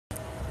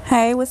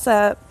Hey, what's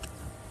up?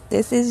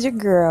 This is your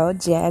girl,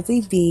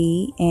 Jazzy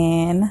B,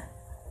 and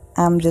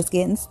I'm just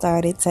getting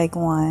started. Take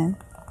one.